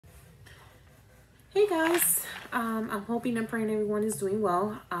Hey guys, I'm hoping and praying everyone is doing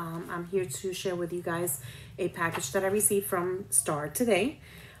well. I'm here to share with you guys a package that I received from Star today.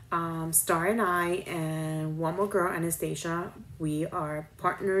 Star and I and one more girl, Anastasia, we are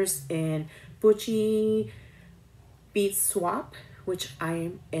partners in Puchy bead swap, which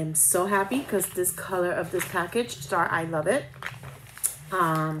I am so happy because this color of this package, Star, I love it.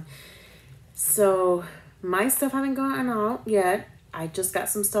 So my stuff haven't gone out yet. I just got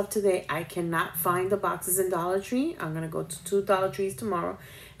some stuff today. I cannot find the boxes in Dollar Tree. I'm gonna go to 2 Dollar Trees tomorrow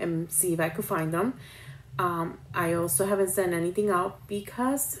and see if I could find them. I also haven't sent anything out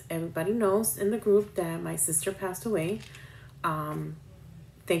because everybody knows in the group that my sister passed away.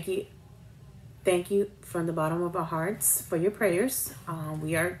 Thank you, thank you from the bottom of our hearts for your prayers.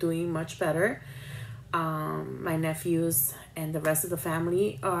 We are doing much better. My nephews and the rest of the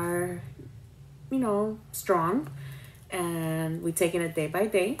family are, strong, and we're taking it day by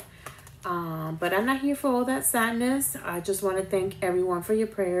day. But I'm not here for all that sadness. I just want to thank everyone for your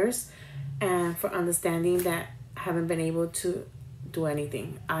prayers and for understanding that I haven't been able to do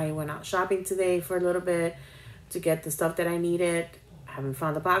anything. I went out shopping today for a little bit to get the stuff that I needed. I haven't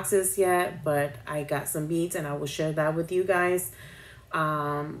found the boxes yet, but I got some beads and I will share that with you guys,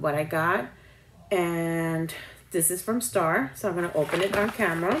 what I got. And this is from Star, so I'm going to open it on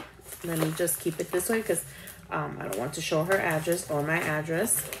camera. Let me just keep it this way because I don't want to show her address or my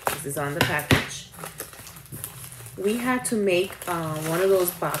address. This is on the package. We had to make one of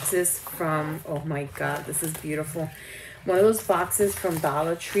those boxes from, oh my God, this is beautiful. One of those boxes from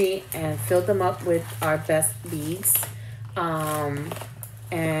Dollar Tree and filled them up with our best beads. And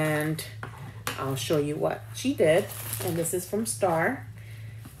I'll show you what she did. And this is from Star.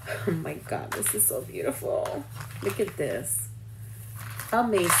 Oh my God, this is so beautiful. Look at this.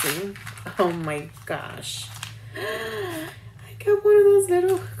 Amazing. Oh my gosh. I got one of those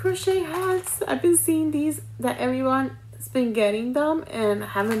little crochet hats. I've been seeing these that everyone's been getting them and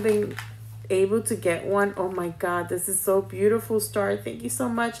haven't been able to get one. Oh my God, this is so beautiful, Star. Thank you so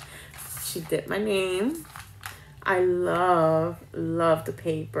much. She did my name. I love the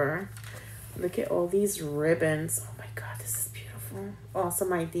paper. Look at all these ribbons. Oh my God, this is beautiful.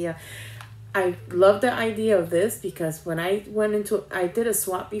 Awesome idea. I love the idea of this because when I did a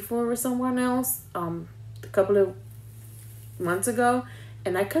swap before with someone else a couple of months ago,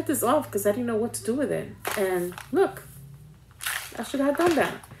 and I cut this off because I didn't know what to do with it. And look, I should have done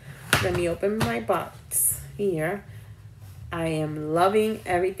that. Let me open my box here. I am loving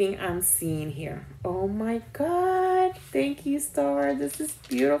everything I'm seeing here. Oh my God, thank you, Star. This is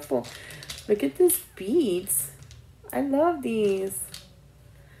beautiful. Look at these beads. I love these.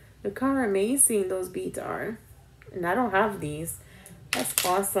 Look how amazing those beads are. And I don't have these. That's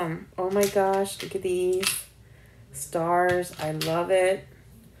awesome. Oh my gosh, look at these. Stars, I love it.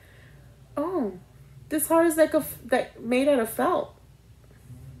 Oh, this heart is like made out of felt.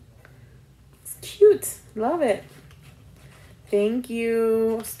 It's cute. Love it. Thank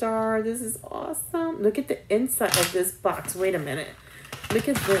you, Star. This is awesome. Look at the inside of this box. Wait a minute. Look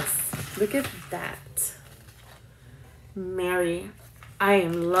at this. Look at that. Mary, I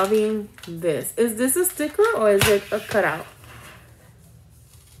am loving this. Is this a sticker or is it a cutout?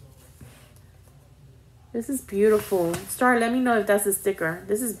 This is beautiful. Star, let me know if that's a sticker.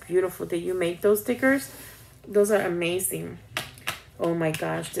 This is beautiful. Did you make those stickers? Those are amazing. Oh my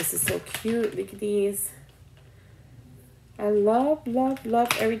gosh, this is so cute. Look at these. I love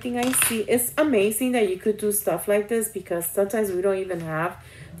everything I see. It's amazing that you could do stuff like this because sometimes we don't even have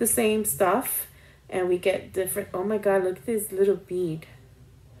the same stuff and we get different. Oh my God, look at this little bead.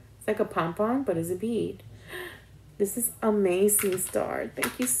 It's like a pom-pom, but it's a bead. This is amazing, Star.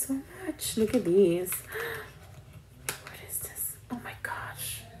 Thank you so much. Look at these. What is this? Oh my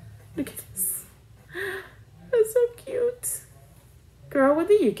gosh. Look at this. That's so cute. Girl, where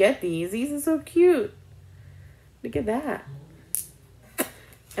did you get these? These are so cute. Look at that.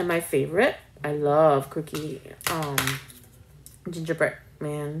 And my favorite, I love cookie gingerbread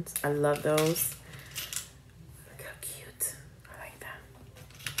mans. I love those. Look how cute. I like that.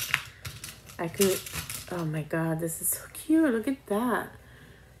 I could, oh my God, this is so cute. Look at that.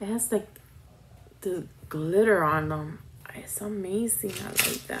 It has like the glitter on them. It's amazing. I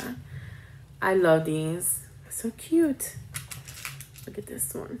like that. I love these. So cute. Look at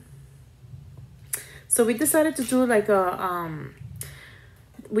this one. So we decided to do like a,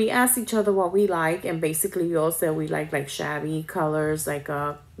 we asked each other what we like, and basically we all said we like shabby colors, like,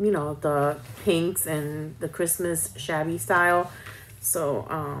 the pinks and the Christmas shabby style. So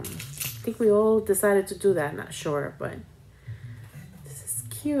I think we all decided to do that. Not sure, but this is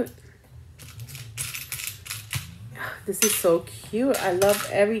cute. this is so cute. I love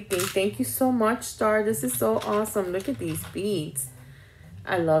everything. Thank you so much, Star. This is so awesome. Look at these beads.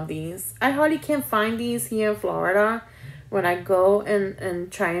 I love these. I hardly can find these here in Florida. When I go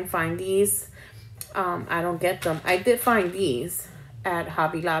and try and find these, I don't get them. I did find these at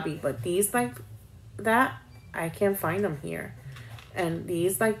Hobby Lobby, but these like that, I can't find them here. And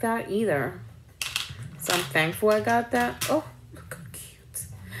these like that either. So I'm thankful I got that. Oh, look how cute.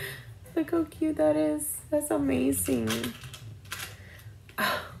 Look how cute that is. That's amazing.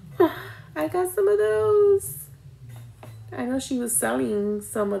 I got some of those. I know she was selling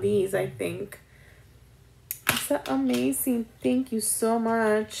some of these, I think. It's amazing. Thank you so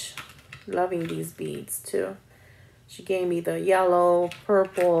much. Loving these beads too. She gave me the yellow,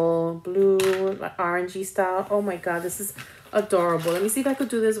 purple, blue, like orangey style. Oh my god, this is adorable. Let me see if I could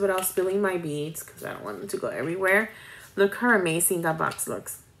do this without spilling my beads, because I don't want them to go everywhere. Look how amazing that box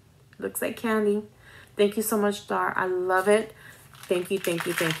looks. Looks like candy. Thank you so much, Star. I love it. Thank you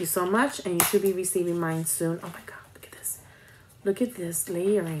so much. And you should be receiving mine soon. Oh my god, look at this. Look at this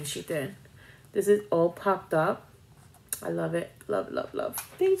layering she did. This is all popped up. I love it. Love, love, love.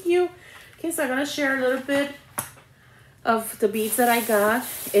 Thank you. Okay, so I'm going to share a little bit of the beads that I got.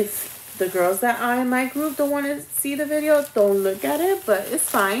 If the girls that are in my group don't want to see the video, don't look at it, but it's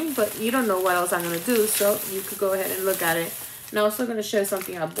fine. But you don't know what else I'm going to do, so you could go ahead and look at it. And I'm also going to share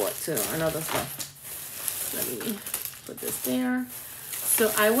something I bought too, another stuff. Let me put this there.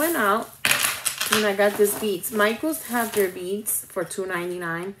 So I went out and I got these beads. Michael's have their beads for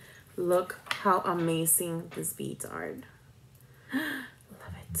 $2.99. Look how amazing these beads are.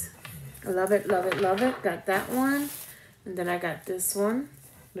 Love it. I love it, love it, love it. Got that one. And then I got this one.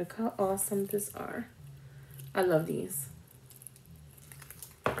 Look how awesome these are. I love these.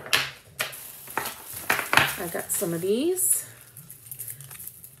 I got some of these.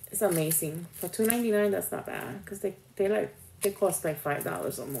 It's amazing. For $2.99, that's not bad. Because they cost like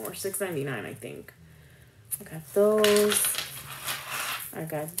 $5 or more. $6.99, I think. I got those. I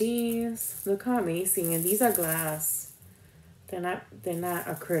got these. Look how amazing. And these are glass. They're not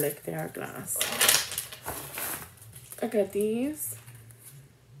acrylic, they are glass. I got these.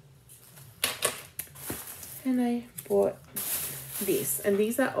 And I bought these. And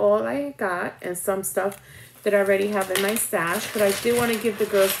these are all I got. And some stuff that I already have in my stash. But I did want to give the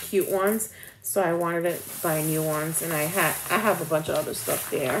girls cute ones. So I wanted to buy new ones. And I have a bunch of other stuff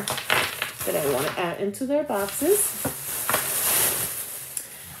there that I want to add into their boxes.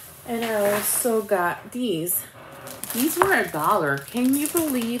 And I also got these. These were $1. Can you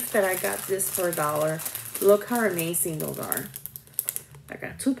believe that I got this for $1? Look how amazing those are. I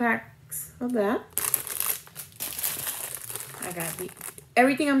got 2 packs of that. I got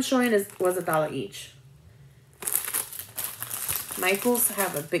everything I'm showing was $1 each. Michael's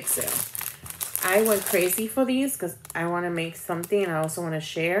have a big sale. I went crazy for these because I want to make something and I also want to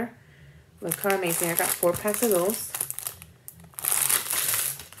share. Look how amazing. I got 4 packs of those.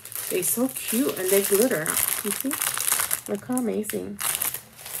 They're so cute and they glitter. You see? Look how amazing.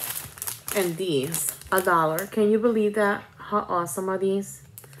 And these, $1. Can you believe that? How awesome are these?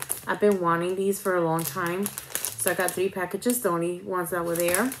 I've been wanting these for a long time. So I got 3 packages, the only ones that were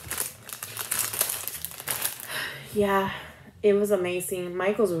there. Yeah, it was amazing.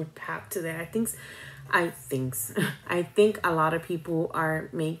 Michael's were packed today. I think a lot of people are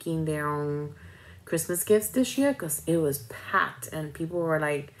making their own Christmas gifts this year because it was packed and people were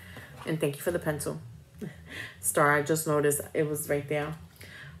like, and thank you for the pencil. Star, I just noticed it was right there.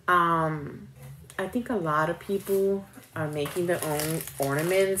 I think a lot of people are making their own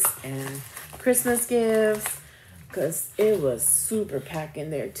ornaments and Christmas gifts because it was super packed in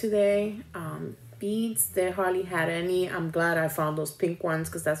there today. Beads, they hardly had any. I'm glad I found those pink ones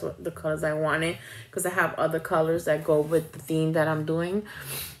because that's what the colors I wanted, because I have other colors that go with the theme that I'm doing.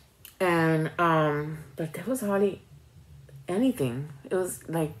 And but there was hardly anything. It was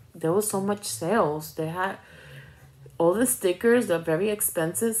like there was so much sales. They had all the stickers, the very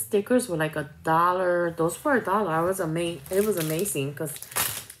expensive stickers were like $1. Those were $1. I was amazed. It was amazing because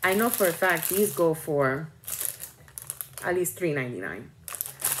I know for a fact these go for at least $3.99,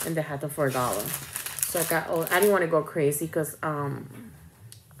 and they had them for $1. So I got. Oh, I didn't want to go crazy because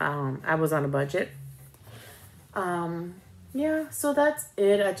I was on a budget. Yeah. So that's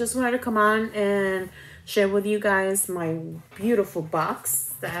it. I just wanted to come on and share with you guys my beautiful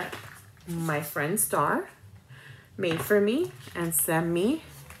box that my friend Star made for me and sent me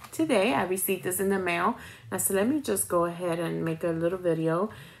today. I received this in the mail. I said, let me just go ahead and make a little video,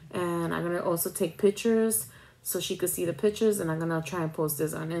 and I'm gonna also take pictures so she could see the pictures, and I'm gonna try and post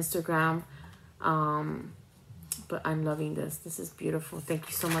this on Instagram. But I'm loving this. This is beautiful. Thank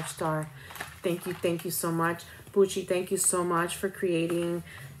you so much, Star. Thank you so much. Puchy, thank you so much for creating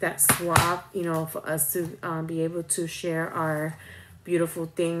that swap, you know, for us to be able to share our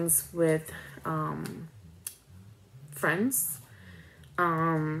beautiful things with friends,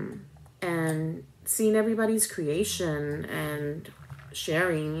 and seeing everybody's creation and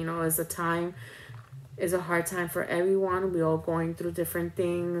sharing, you know, is a hard time for everyone. We all going through different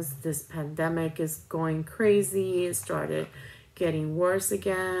things. This pandemic is going crazy. It started getting worse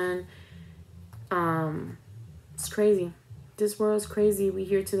again. It's crazy. This world's crazy. We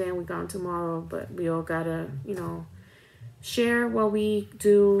here today and we gone tomorrow, but we all gotta, you know, share what we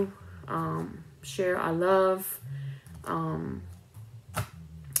do, share our love, all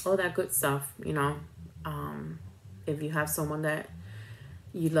that good stuff, you know. If you have someone that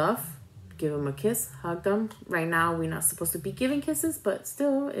you love, give them a kiss, hug them. Right now, we're not supposed to be giving kisses, but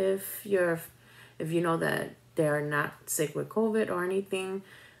still, if you know that they're not sick with COVID or anything,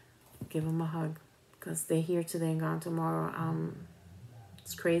 give them a hug, because they're here today and gone tomorrow.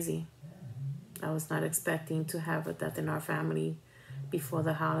 It's crazy. I was not expecting to have a death in our family before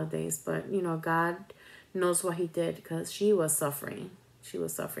the holidays, but you know, God knows what He did, because she was suffering. She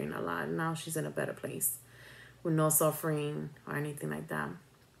was suffering a lot. Now she's in a better place with no suffering or anything like that.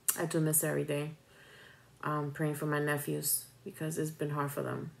 I do miss her every day. Praying for my nephews, because it's been hard for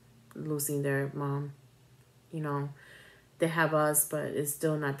them losing their mom. You know, they have us, but it's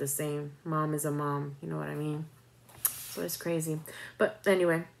still not the same. Mom is a mom, you know what I mean? So it's crazy. But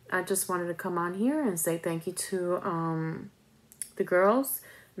anyway, I just wanted to come on here and say thank you to the girls.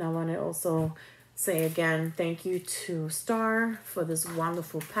 And I want to also say again, thank you to Star for this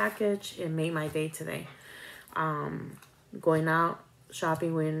wonderful package. It made my day today. Going out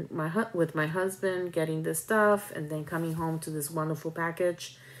shopping with my husband, getting this stuff, and then coming home to this wonderful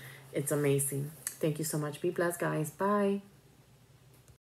package. It's amazing. Thank you so much. Be blessed, guys. Bye.